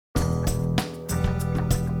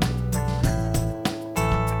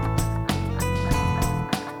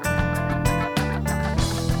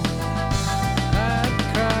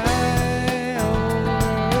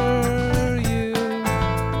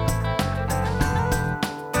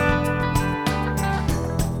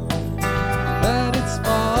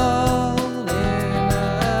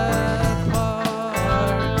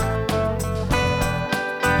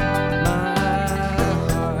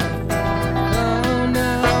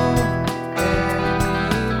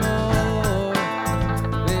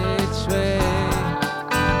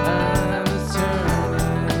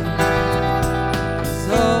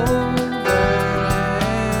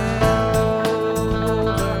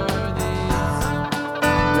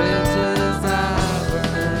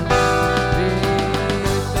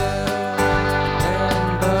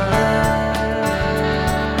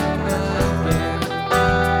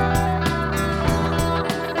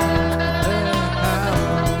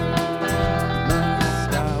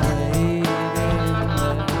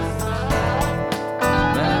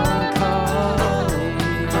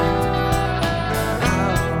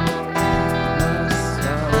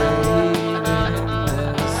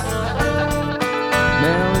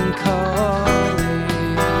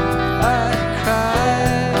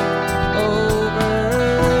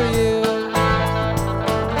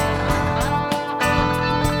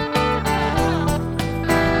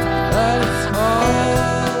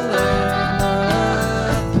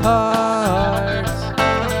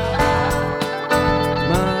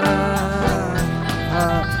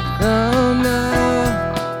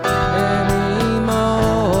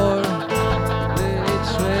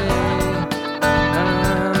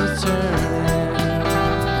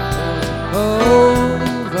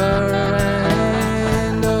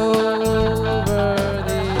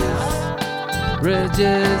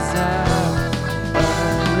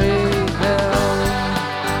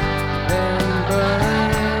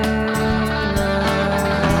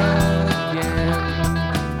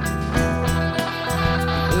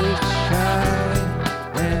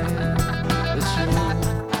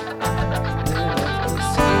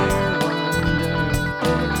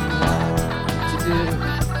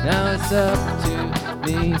it's up to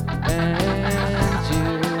me and you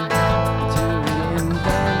to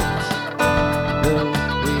reinvent the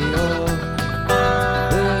wheel.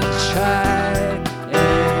 We'll try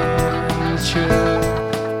and true.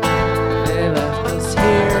 They left us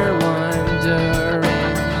here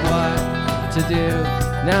wondering what to do.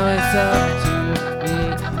 Now it's up to me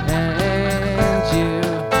and you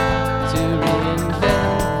to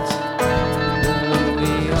reinvent the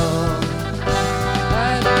wheel. I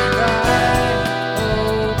cry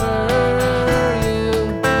over you.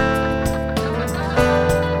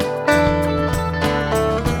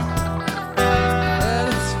 But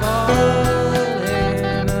it's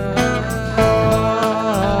falling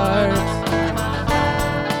apart.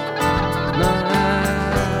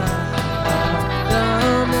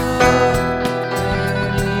 No more.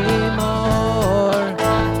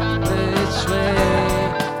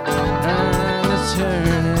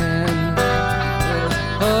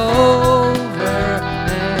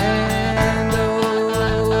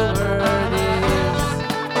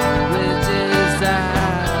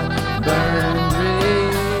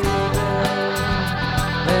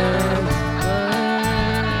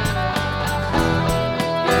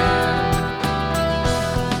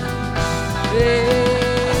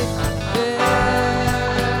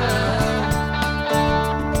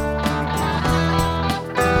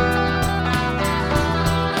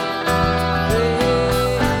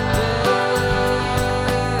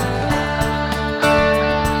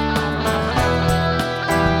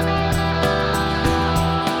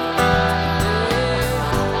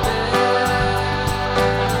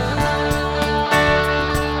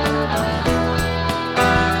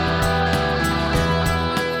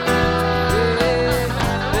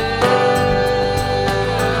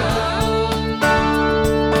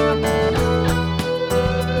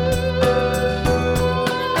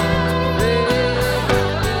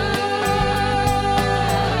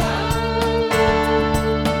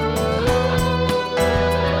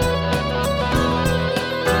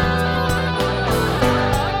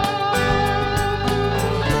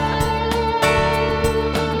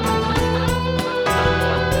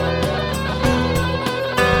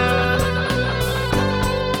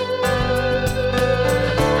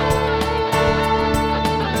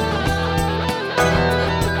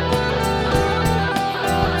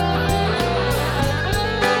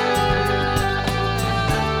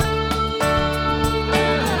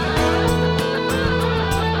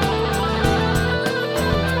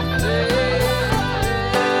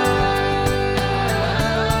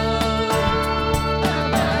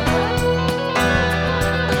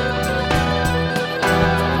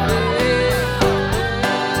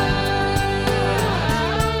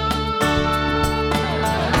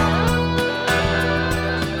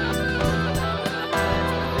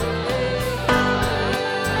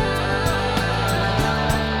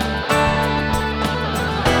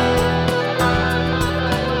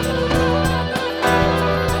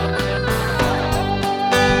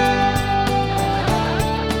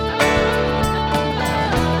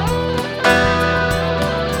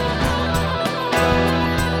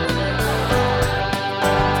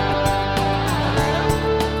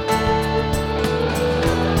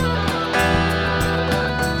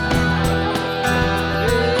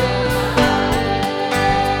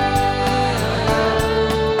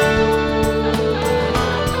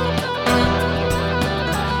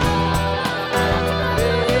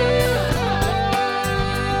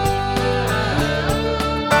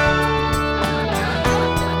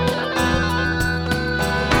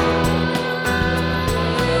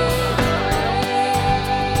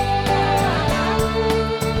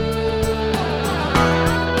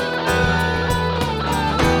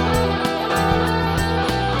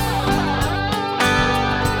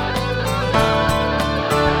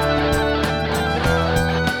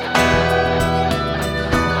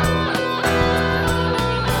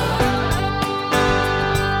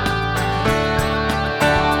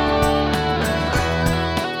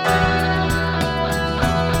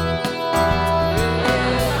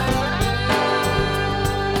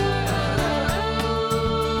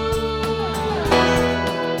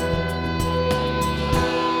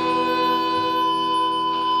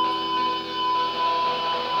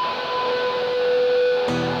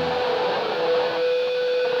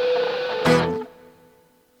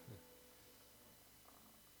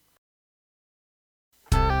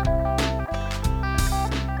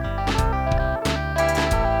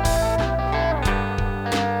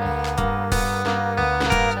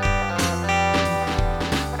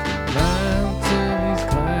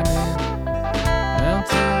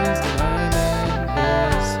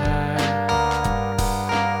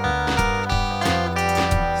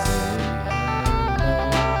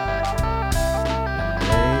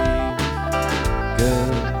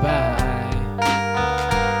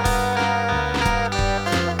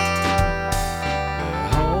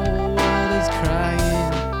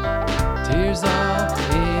 tears all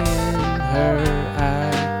in her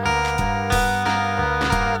eye.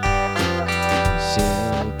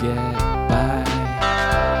 She'll get by,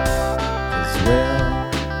 'cause we'll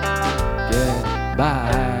get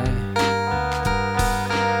by.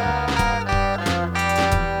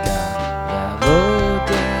 Got that low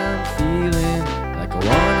down feeling like I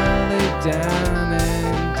wanna lay down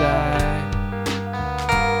and die.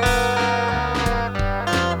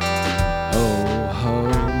 Oh, ho,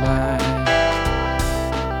 my.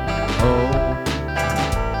 Oh,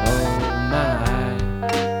 oh, my.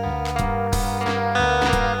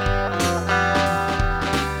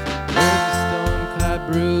 There's a storm cloud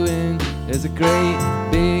brewing. There's a great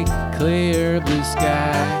big clear blue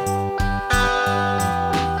sky.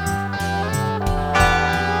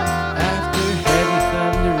 After heavy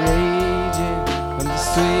thunder raging, comes the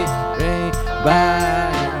sweet rain by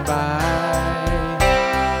and by.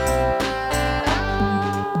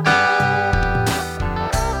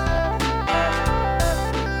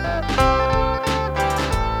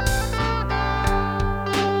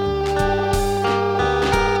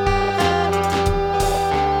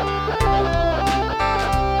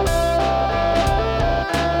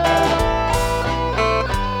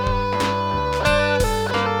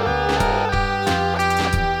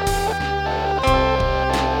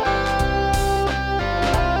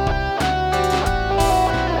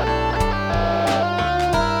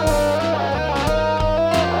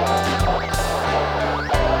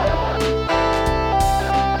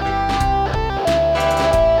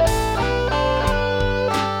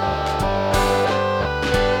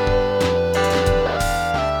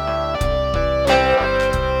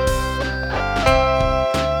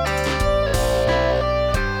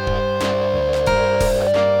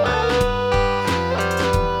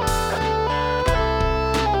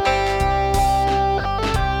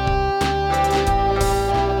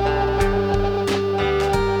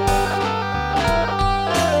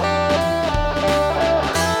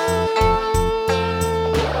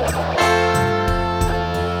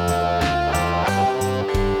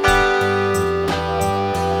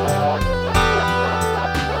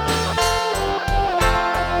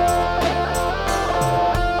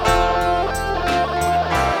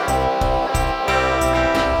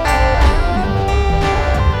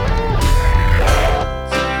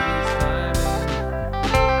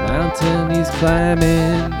 Mountain he's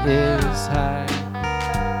climbing is high.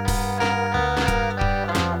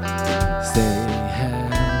 Say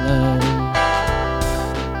hello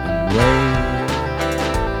and wave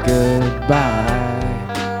goodbye.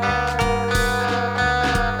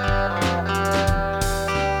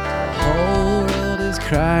 The whole world is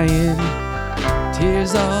crying,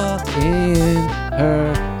 tears all in her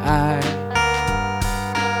eye.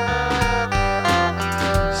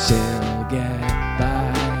 She'll get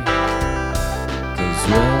by, 'cause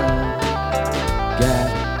we'll get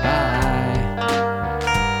by.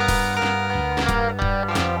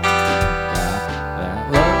 Got that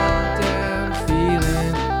low down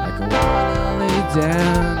feeling like I wanna lay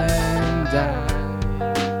down and die.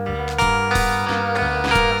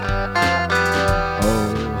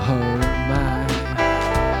 Oh, ho, my.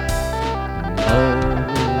 Oh,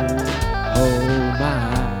 oh, my.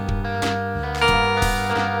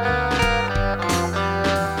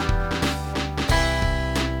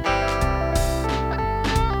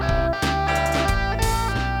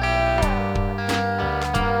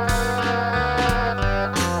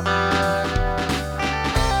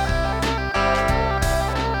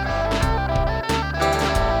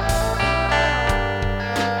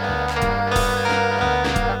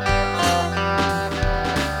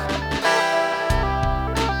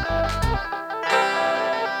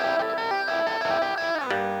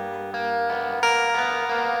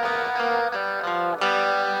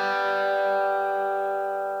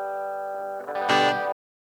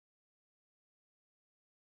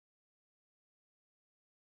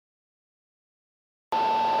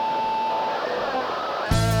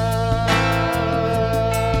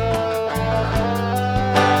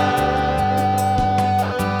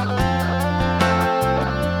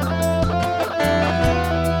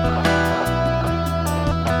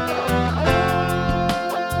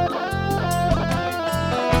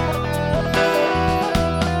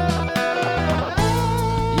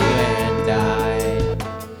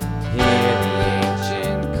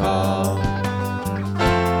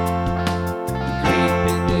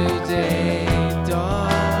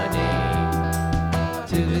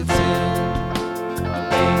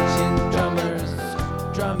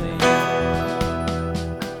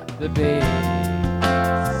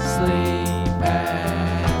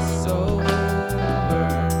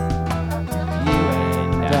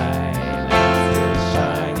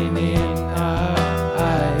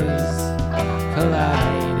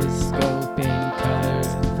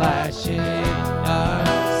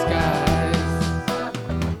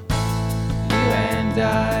 and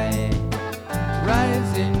I,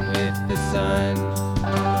 rising with the sun.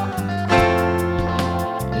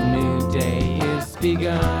 A new day is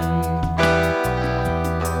begun.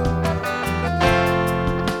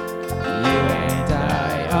 You and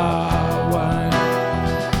I are one.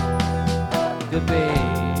 The big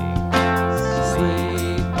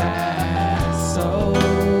sleep pass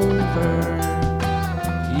over.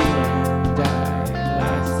 You and I,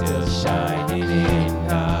 light still shining in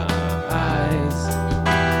our eyes.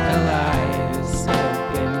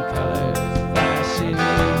 Kaleidoscope in colors flashing in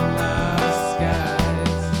our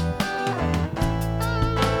skies.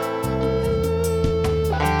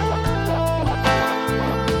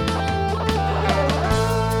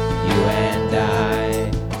 You and I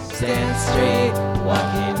stand straight,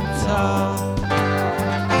 walking tall.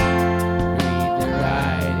 Read the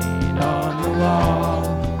writing on the wall.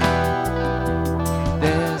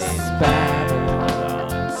 This Babylon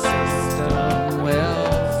system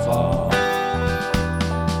will fall.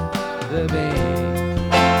 The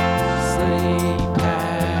big sleep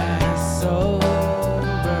pass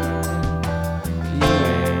over. You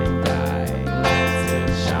and I, lights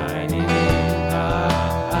still shining in our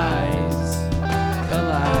eyes.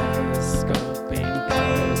 Kaleidoscoping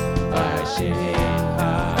colors flashing in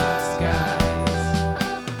our skies.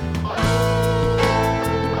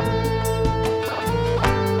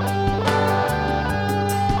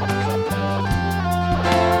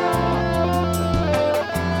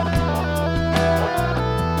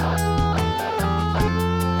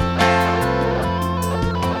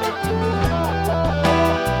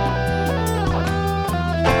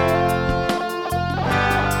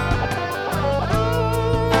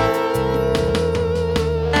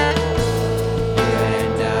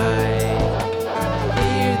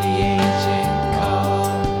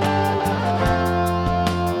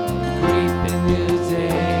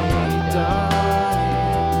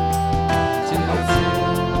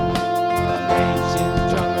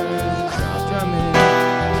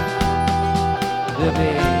 The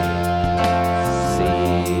big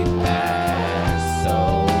sea pass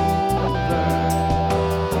over.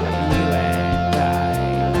 You and I,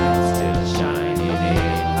 lights still shining in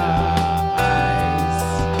our eyes.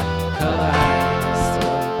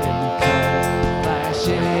 Kaleidoscope in color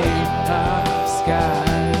flashing in our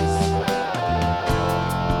skies.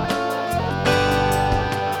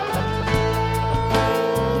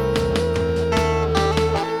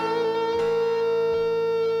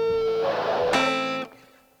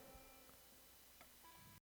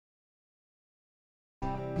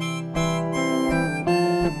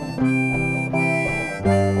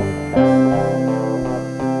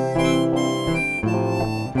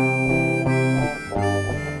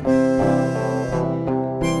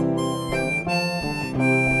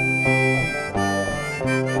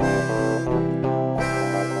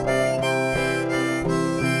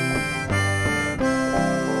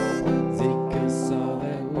 Ezekiel saw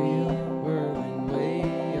that wheel whirling way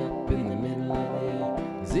up in the middle of the air.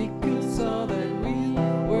 Ezekiel saw that wheel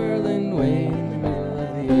whirling way in the middle of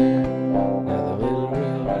the air. Now the little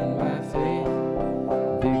wheel run by faith,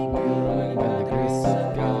 the big wheel run by the grace of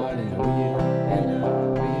God, and a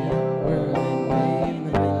wheel whirling way in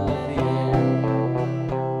the middle of the air.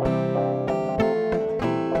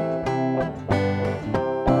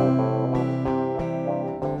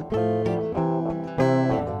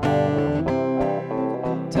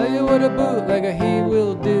 Tell you what a bootlegger he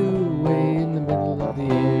will do way in the middle of the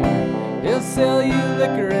air. He'll sell you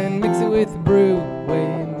liquor and mix it with brew way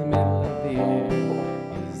in the middle of the air.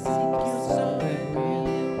 Ezekiel saw that wheel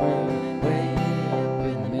whirling way up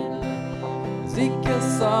in the middle of the air. Ezekiel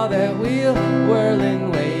saw that wheel whirling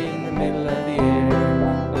way in the middle of the air.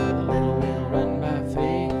 Now the little wheel run by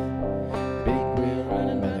faith, big wheel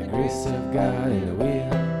running by the grace of God,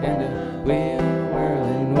 and a wheel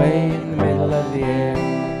whirling way in the middle of the air.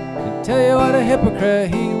 And tell you what a hypocrite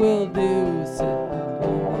he will do, sit in the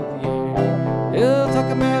middle of the air. He'll talk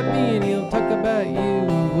about me and he'll talk about you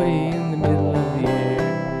way in the middle of the air.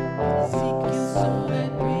 Ezekiel saw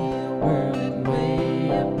that wheel whirling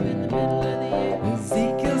way up in the middle of the air.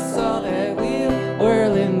 Ezekiel saw that wheel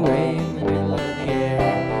whirling way in the middle of the air.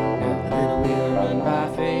 Now the little wheel run by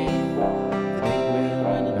faith, the big wheel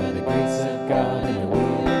running by the grace of God,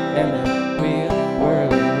 and a wheel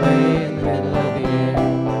whirling way in the middle of the air.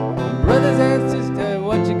 Brothers and sisters,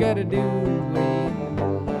 what you gotta do way in the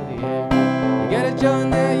middle of the air? You gotta join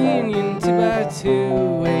that union 2 by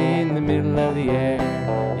 2 way in the middle of the air.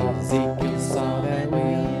 Ezekiel saw that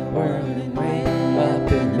wheel whirling way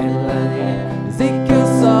up in the middle of the air. Ezekiel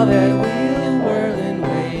saw that wheel whirling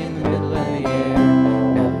way in the middle of the air.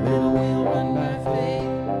 Now the little wheel run by faith,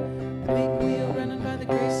 the big wheel running by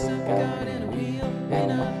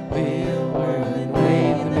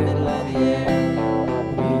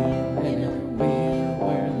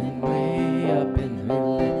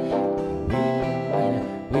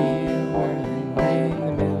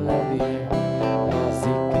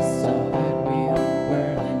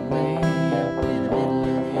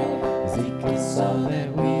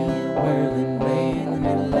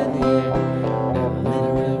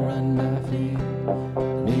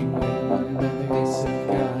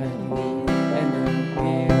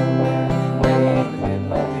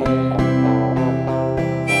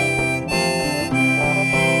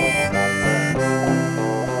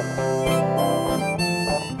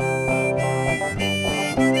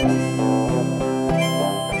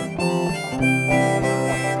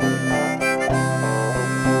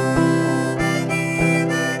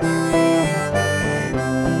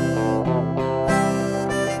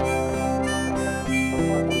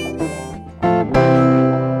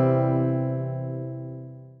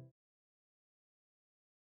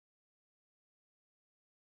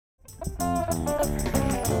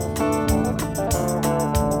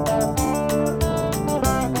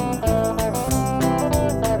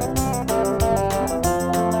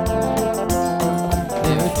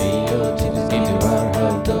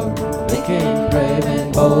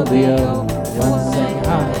O. One sang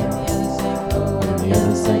high, and the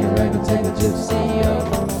other sang a rag and take a gypsy O.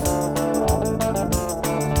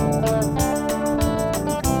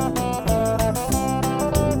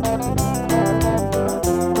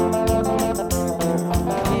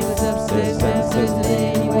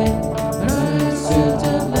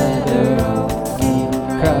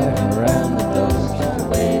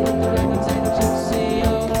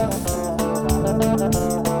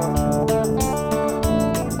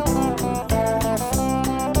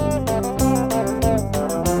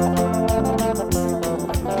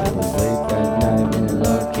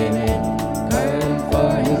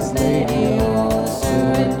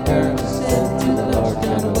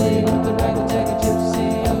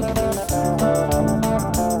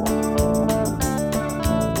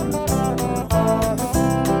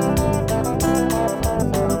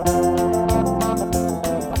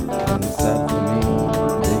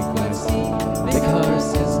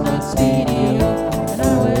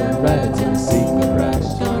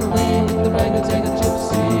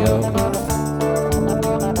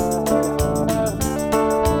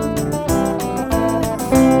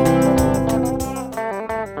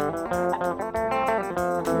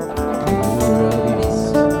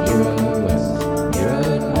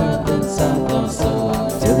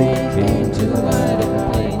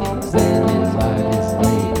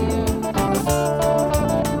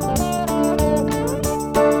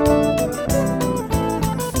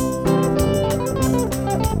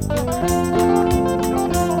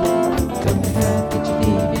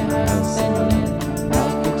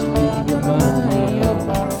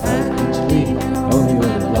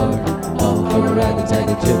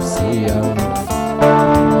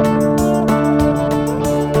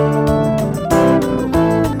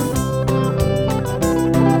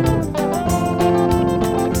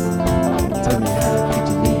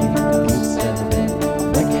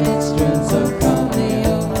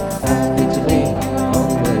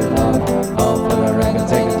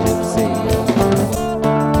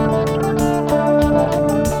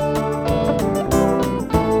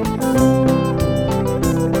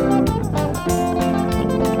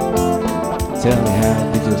 Tell me how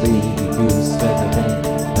could you leave your goose feather bed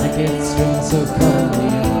like it's been so calmly?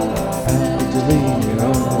 How could you leave your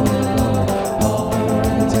own alone? All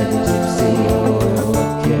around the take a gypsy, oh, what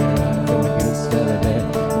care I for my goose feather bed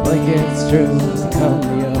like it's true as a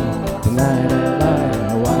calmly, oh. Tonight I lie on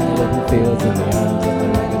a wide open fields in the arms of the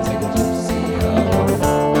ragged take a gypsy, oh.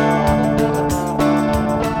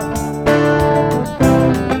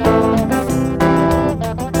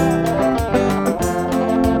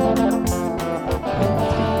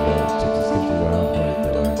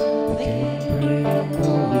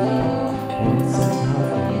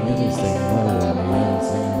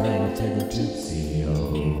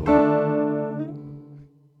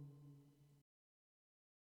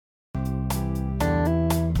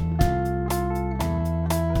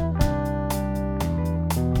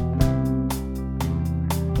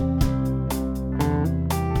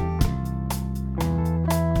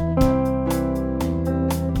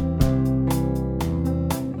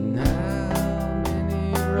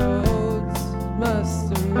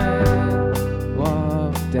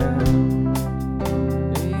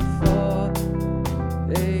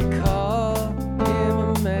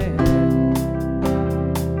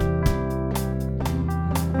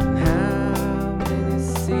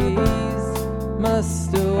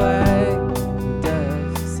 Must away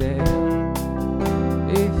does sail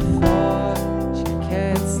before she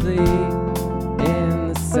can't sleep in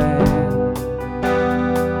the sand.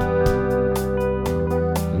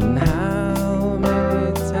 And how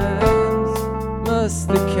many times must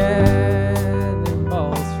the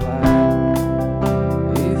cannonballs fly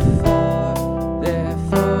before they're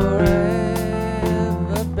forever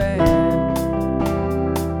banned?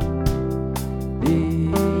 The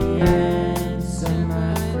answer,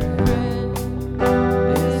 my friend,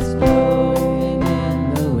 is blowing in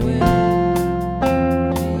the wind.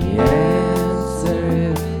 The answer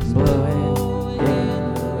is blowing in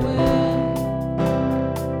the wind.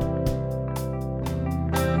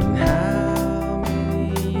 And how many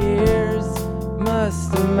years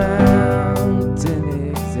must a mountain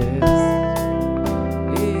exist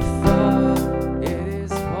before it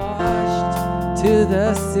is washed to the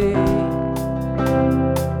sea?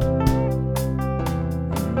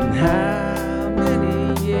 And how many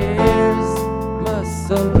years must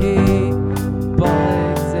some people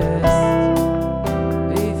exist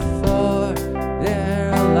before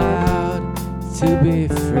they're allowed to be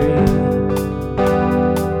free?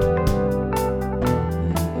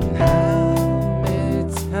 And how many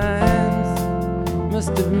times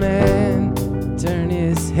must a man turn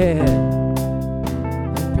his head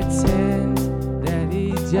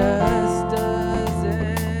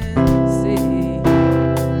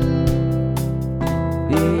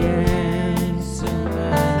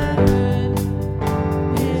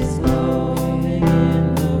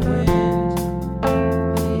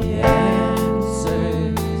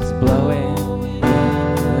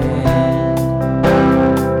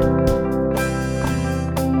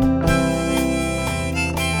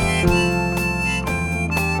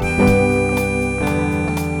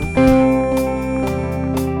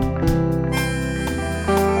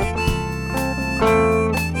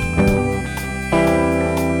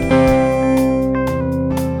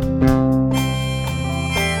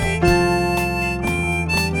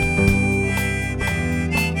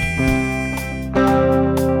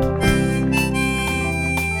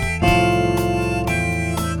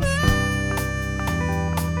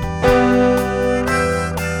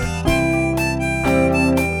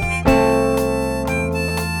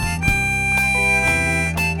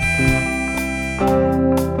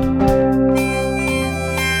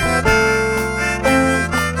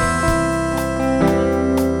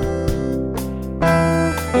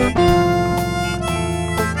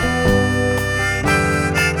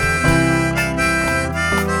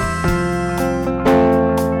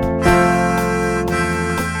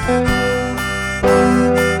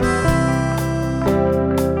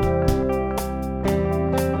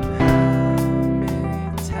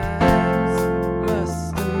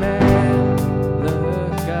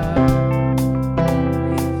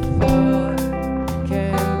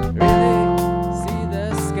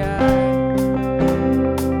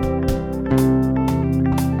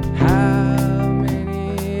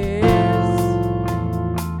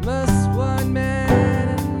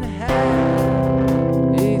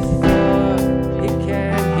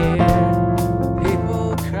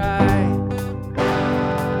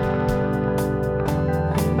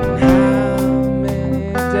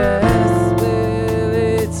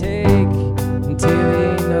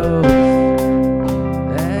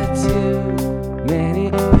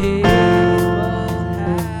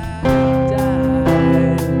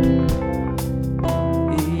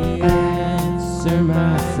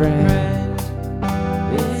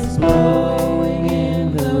blowing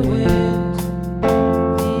in the wind.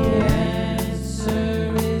 The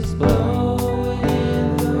answer is blowing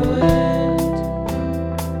in the wind.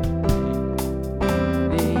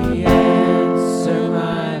 The answer,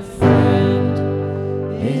 my friend,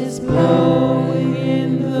 is blowing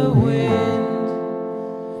in the wind.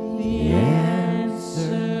 The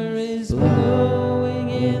answer is blowing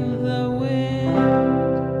in the wind.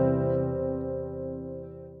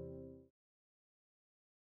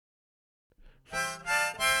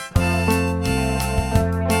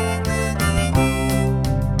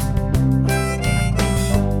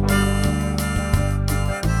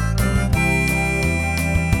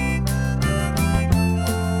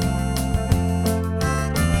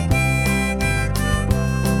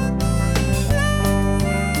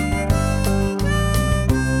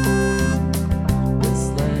 This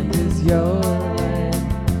land is your land,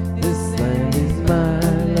 this land is my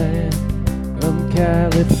land. From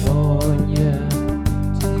California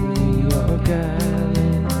to New York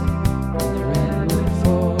Island, from the redwood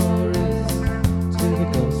forest to the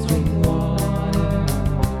Gulf Stream waters.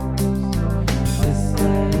 This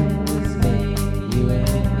land is me, you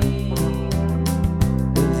and me.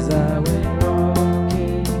 As I went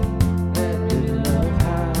walking that little love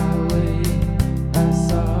highway, I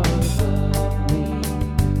saw above me,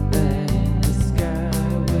 then in the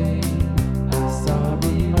skyway, I saw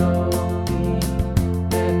below me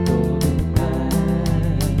that golden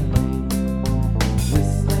valley.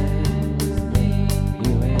 This land was me,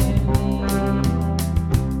 you and me.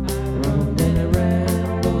 I roamed and I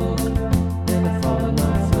rambled, and I followed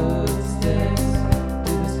my footsteps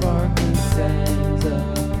to the sparkling sands of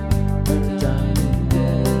the diamond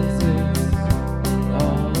deserts. And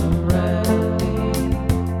all around me,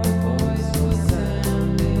 a voice was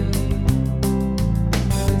sounding.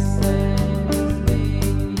 This land is me,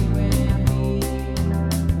 you and me.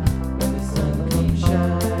 When the sun comes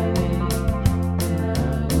shining, and I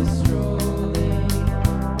was strolling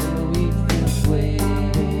in the wheat fields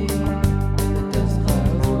waiting, and the dust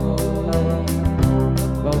clouds rolling. A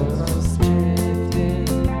voice was chanting,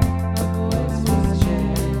 a voice was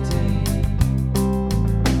chanting.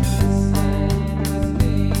 This land is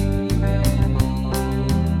me, you and me.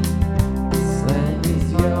 This land is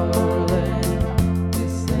your land,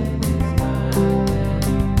 this land is my land.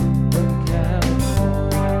 From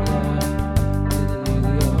California to the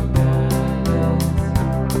New York Islands,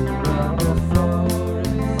 from the redwood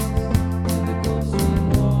forest to the Gulf Stream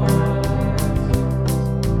waters.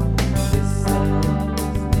 This land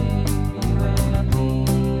is me, you and me.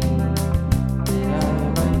 And I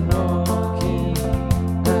went walking,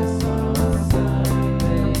 I saw a sign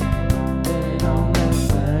there on that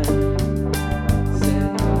sign said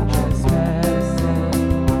no trespassing.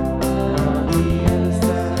 And on the other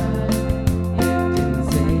side, it didn't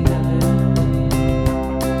say nothing.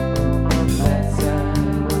 That sign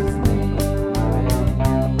was me, you and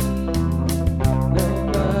me.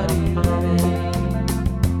 Nobody living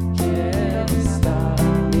can ever stop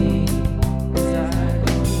me as I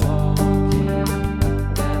go walking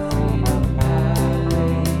that freedom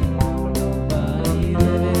highway. Nobody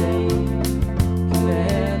living can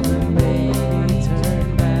ever make me turn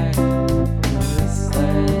back. This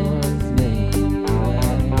land was me, you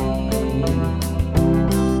and me.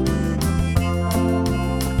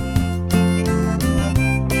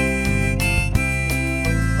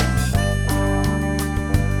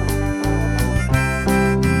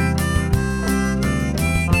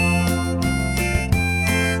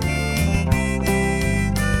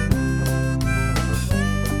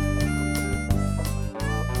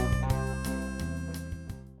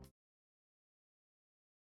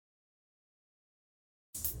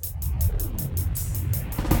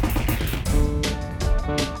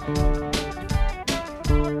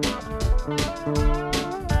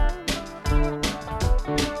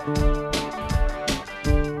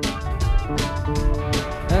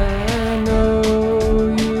 I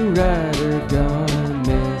know you rider gonna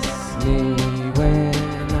miss me when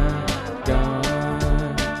I'm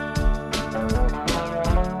gone.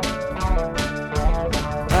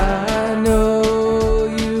 I know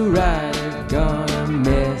you rider gonna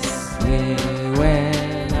miss me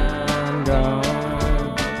when I'm gone.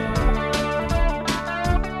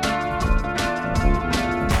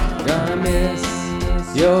 Gonna miss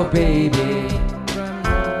your baby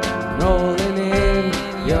rolling in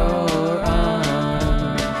your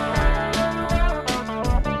arms.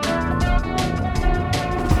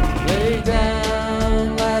 Lay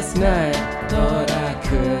down last night, thought I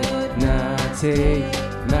could not take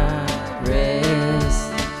my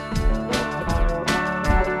rest.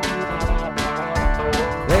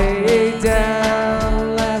 Lay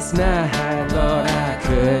down last night.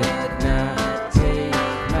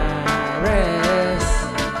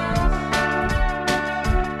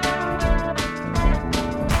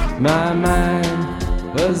 My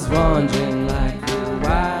mind was wandering like a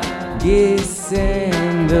wild geese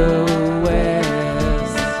in the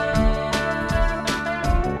west.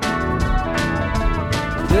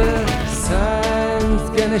 The sun's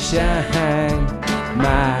gonna shine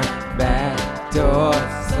my back door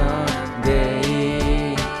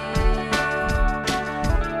someday.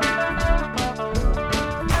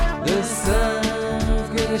 The sun's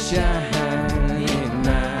gonna shine in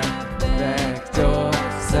my back door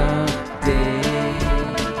someday.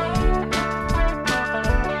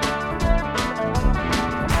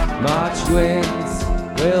 March winds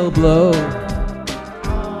will blow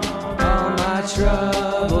all my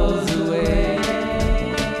troubles away.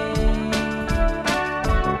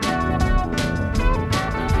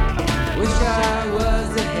 Wish I was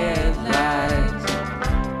a headlight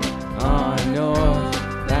on a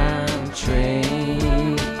northbound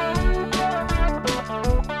train.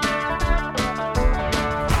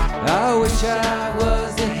 I wish I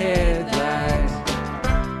was a headlight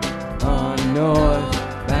on a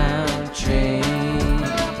northbound train.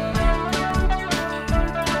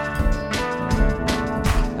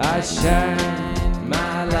 I shine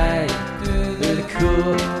my light through the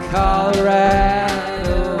cool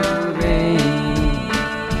Colorado rain.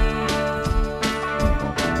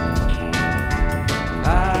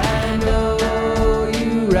 I know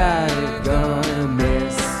you right are gonna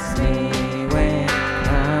miss me when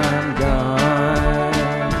I'm gone.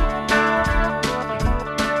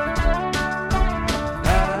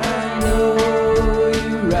 I know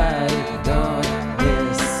you right are gonna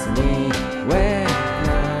miss me when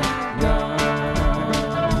I'm gone.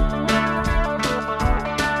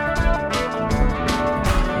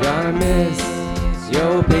 Gonna miss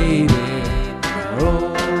your baby